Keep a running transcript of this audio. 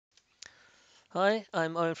Hi,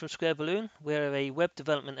 I'm Owen from Square Balloon. We're a web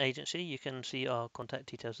development agency. You can see our contact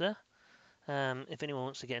details there. If anyone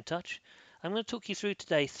wants to get in touch, I'm going to talk you through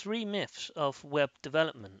today three myths of web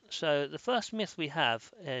development. So, the first myth we have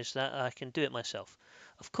is that I can do it myself.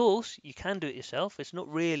 Of course, you can do it yourself. It's not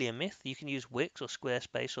really a myth. You can use Wix or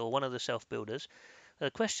Squarespace or one of the self builders.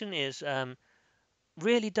 The question is,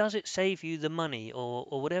 really does it save you the money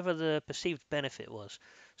or whatever the perceived benefit was?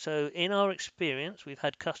 So in our experience, we've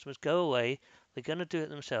had customers go away, they're going to do it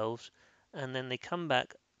themselves, and then they come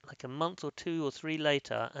back like a month or two or three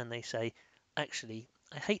later and they say, actually,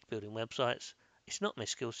 I hate building websites. It's not my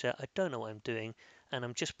skill set. I don't know what I'm doing, and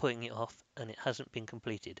I'm just putting it off, and it hasn't been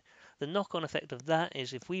completed. The knock on effect of that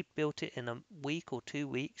is if we built it in a week or 2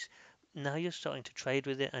 weeks, now you're starting to trade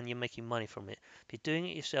with it and you're making money from it. If you're doing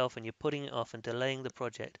it yourself and you're putting it off and delaying the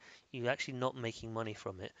project, you're actually not making money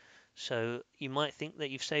from it. So you might think that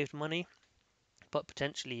you've saved money, but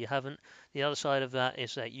potentially you haven't. The other side of that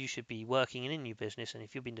is that you should be working in a new business, and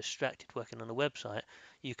if you've been distracted working on a website,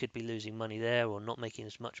 you could be losing money there, or not making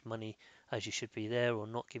as much money as you should be there, or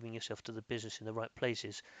not giving yourself to the business in the right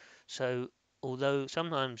places. So although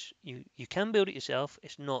sometimes you can build it yourself,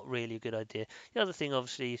 it's not really a good idea. The other thing,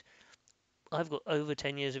 obviously, is I've got over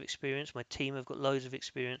 10 years of experience. My team have got loads of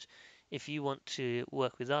experience. If you want to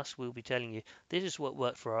work with us, we'll be telling you this is what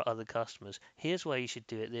worked for our other customers. Here's why you should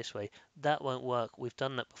do it this way. That won't work. We've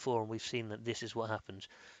done that before and we've seen that this is what happens.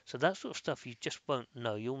 So that sort of stuff you just won't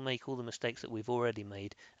know. You'll make all the mistakes that we've already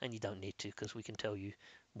made and you don't need to because we can tell you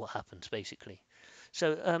what happens basically.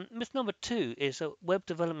 So myth number two is that web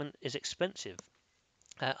development is expensive.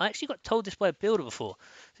 I actually got told this by a builder before.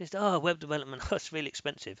 He said, "Oh, web development, that's really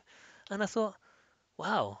expensive." And I thought,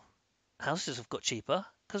 wow, houses have got cheaper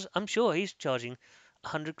because I'm sure he's charging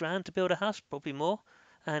 100 grand to build a house, probably more,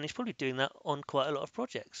 and he's probably doing that on quite a lot of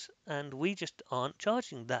projects. And we just aren't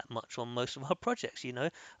charging that much on most of our projects.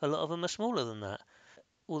 A lot of them are smaller than that.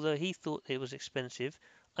 Although he thought it was expensive,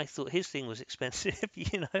 I thought his thing was expensive.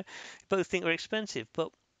 Both think we're expensive.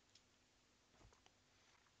 But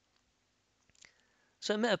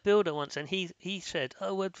so I met a builder once, and he said,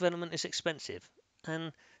 "Oh, web development is expensive,"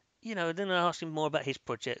 and then I asked him more about his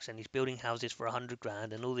projects, and he's building houses for 100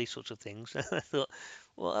 grand and all these sorts of things. And I thought,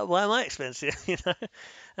 well, why am I expensive?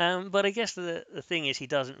 But I guess the thing is, he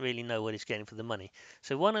doesn't really know what he's getting for the money.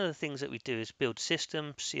 So one of the things that we do is build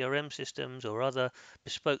systems, CRM systems, or other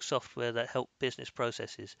bespoke software that help business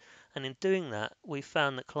processes. And in doing that, we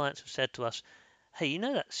found that clients have said to us, hey,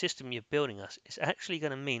 that system you're building us is actually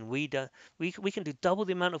going to mean we can do double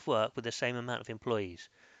the amount of work with the same amount of employees.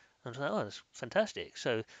 And I was like, oh, that's fantastic.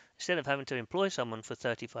 So instead of having to employ someone for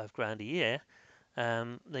 35 grand a year,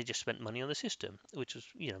 they just spent money on the system, which was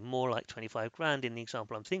more like 25 grand in the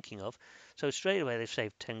example I'm thinking of. So straight away they've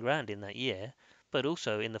saved 10 grand in that year, but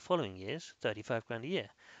also in the following years, 35 grand a year.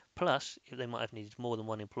 Plus, they might have needed more than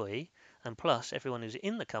one employee, and plus everyone who's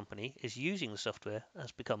in the company is using the software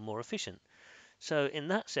has become more efficient. So in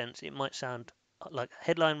that sense, it might sound like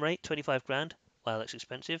headline rate 25 grand. Wow, that's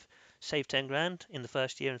expensive. Save 10 grand in the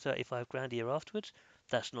first year and 35 grand a year afterwards.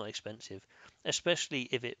 That's not expensive, especially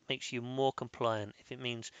if it makes you more compliant. If it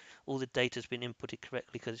means all the data's been inputted correctly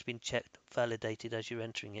because it's been checked, validated as you're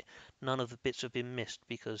entering it. None of the bits have been missed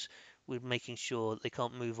because we're making sure they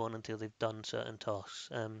can't move on until they've done certain tasks.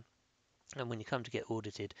 And when you come to get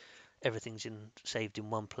audited, everything's saved in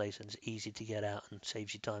one place and it's easy to get out and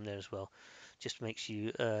saves you time there as well. Just makes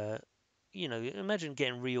you, imagine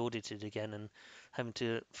getting re-audited again and having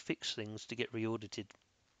to fix things to get re-audited.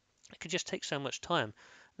 It could just take so much time.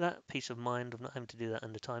 That peace of mind of not having to do that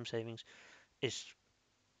and the time savings is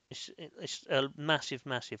it's a massive,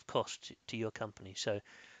 massive cost to your company. So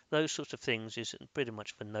those sorts of things is pretty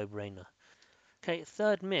much a no-brainer. Okay,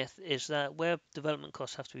 third myth is that web development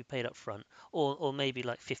costs have to be paid up front, or maybe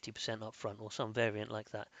like 50% up front, or some variant like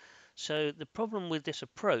that. So the problem with this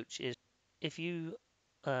approach is if you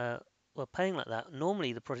were paying like that,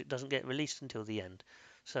 normally the project doesn't get released until the end.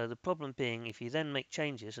 So the problem being, if you then make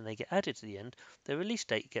changes and they get added to the end, the release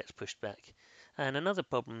date gets pushed back. And another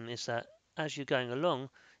problem is that as you're going along,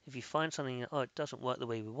 if you find something that, oh, it doesn't work the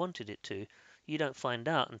way we wanted it to, you don't find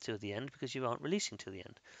out until the end because you aren't releasing till the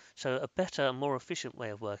end. So a better, more efficient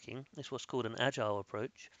way of working is what's called an agile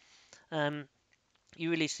approach. Um,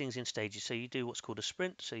 you release things in stages. So you do what's called a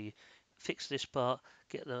sprint. So you fix this part,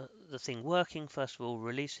 get the thing working first of all,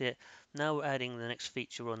 release it. Now we're adding the next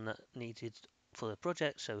feature on that needed for the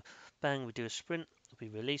project. So bang, we do a sprint, we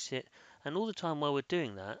release it, and all the time while we're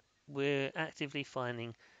doing that, we're actively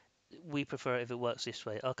finding we prefer it if it works this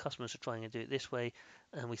way. Our customers are trying to do it this way,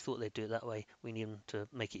 and we thought they'd do it that way. We need them to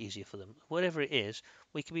make it easier for them. Whatever it is,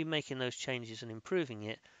 we can be making those changes and improving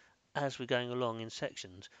it as we're going along in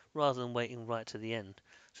sections rather than waiting right to the end.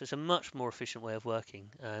 So it's a much more efficient way of working,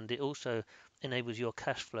 and it also enables your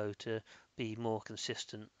cash flow to be more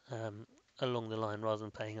consistent along the line rather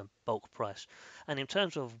than paying a bulk price. And in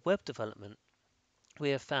terms of web development,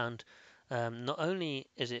 we have found not only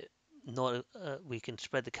is it not we can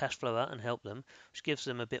spread the cash flow out and help them, which gives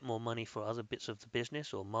them a bit more money for other bits of the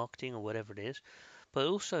business or marketing or whatever it is, but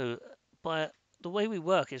also by the way we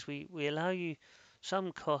work is we allow you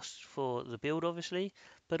some costs for the build obviously,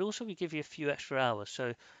 but also we give you a few extra hours.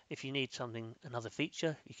 So if you need something, another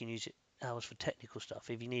feature, you can use it hours for technical stuff.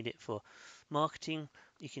 If you need it for marketing,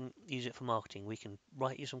 you can use it for marketing. We can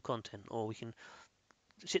write you some content, or we can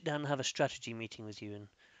sit down and have a strategy meeting with you and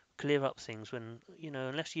clear up things when,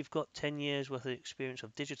 unless you've got 10 years worth of experience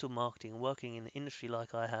of digital marketing and working in the industry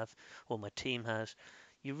like I have or my team has,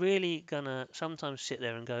 you're really gonna sometimes sit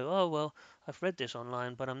there and go, oh well, I've read this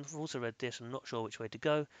online, but I've also read this, I'm not sure which way to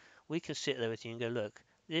go. We can sit there with you and go, look,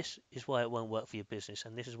 this is why it won't work for your business,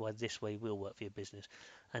 and this is why this way will work for your business,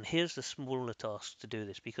 and here's the smaller tasks to do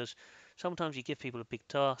this. Because sometimes you give people a big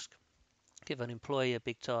task, give an employee a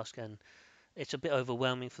big task, and it's a bit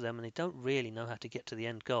overwhelming for them and they don't really know how to get to the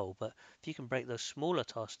end goal. But if you can break those smaller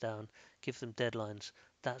tasks down, give them deadlines,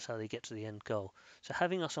 that's how they get to the end goal. So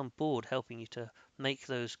having us on board helping you to make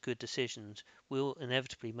those good decisions will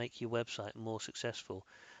inevitably make your website more successful.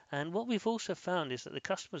 And what we've also found is that the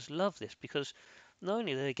customers love this, because not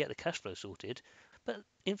only do they get the cash flow sorted, but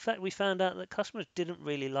in fact we found out that customers didn't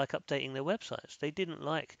really like updating their websites. They didn't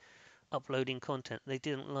like uploading content. They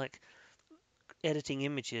didn't like editing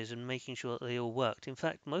images and making sure that they all worked. In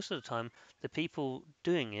fact, most of the time, the people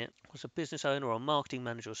doing it was a business owner or a marketing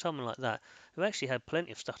manager or someone like that who actually had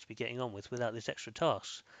plenty of stuff to be getting on with without these extra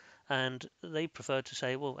tasks. And they preferred to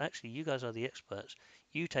say, well, actually, you guys are the experts.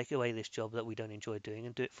 You take away this job that we don't enjoy doing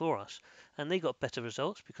and do it for us. And they got better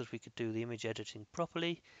results because we could do the image editing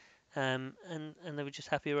properly, and they were just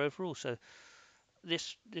happier overall. So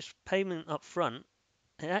this payment up front,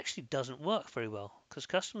 it actually doesn't work very well, because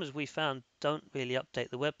customers we found don't really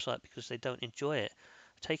update the website because they don't enjoy it.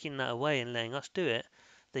 Taking that away and letting us do it,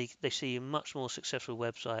 they see a much more successful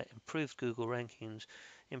website, improved Google rankings,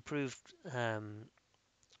 improved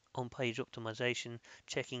on-page optimization,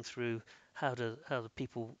 checking through how the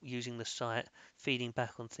people using the site, feeding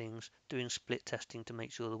back on things, doing split testing to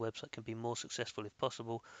make sure the website can be more successful if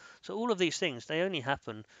possible. So all of these things, they only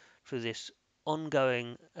happen through this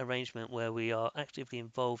ongoing arrangement where we are actively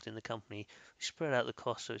involved in the company. We spread out the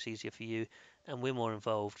cost so it's easier for you, and we're more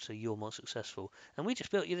involved so you're more successful. And we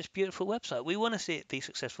just built you this beautiful website. We want to see it be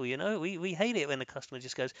successful, We hate it when the customer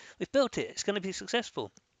just goes, we've built it, it's going to be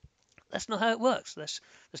successful. That's not how it works. That's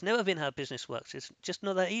never been how business works. It's just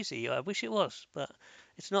not that easy. I wish it was, but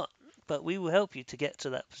it's not. But we will help you to get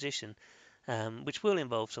to that position, which will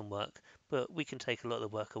involve some work, but we can take a lot of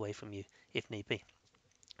the work away from you if need be.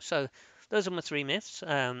 So those are my three myths.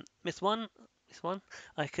 Myth one,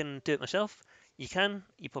 I can do it myself. You can,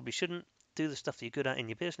 you probably shouldn't. Do the stuff that you're good at in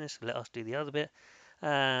your business. Let us do the other bit.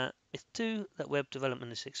 Myth two, that web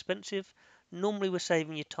development is expensive. Normally we're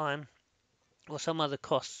saving you time or some other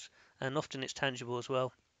costs, and often it's tangible as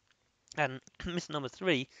well. And myth number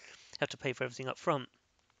three, have to pay for everything up front.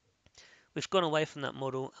 We've gone away from that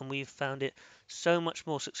model and we've found it so much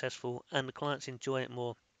more successful, and the clients enjoy it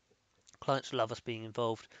more. Clients love us being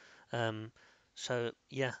involved. So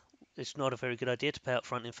yeah, it's not a very good idea to pay up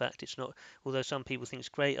front. In fact, it's not. Although some people think it's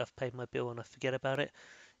great, I've paid my bill and I forget about it.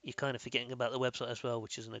 You're kind of forgetting about the website as well,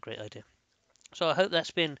 which isn't a great idea. So I hope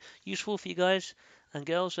that's been useful for you guys and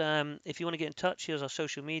girls. If you want to get in touch, here's our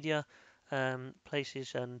social media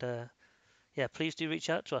places, and yeah, please do reach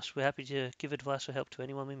out to us. We're happy to give advice or help to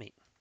anyone we meet.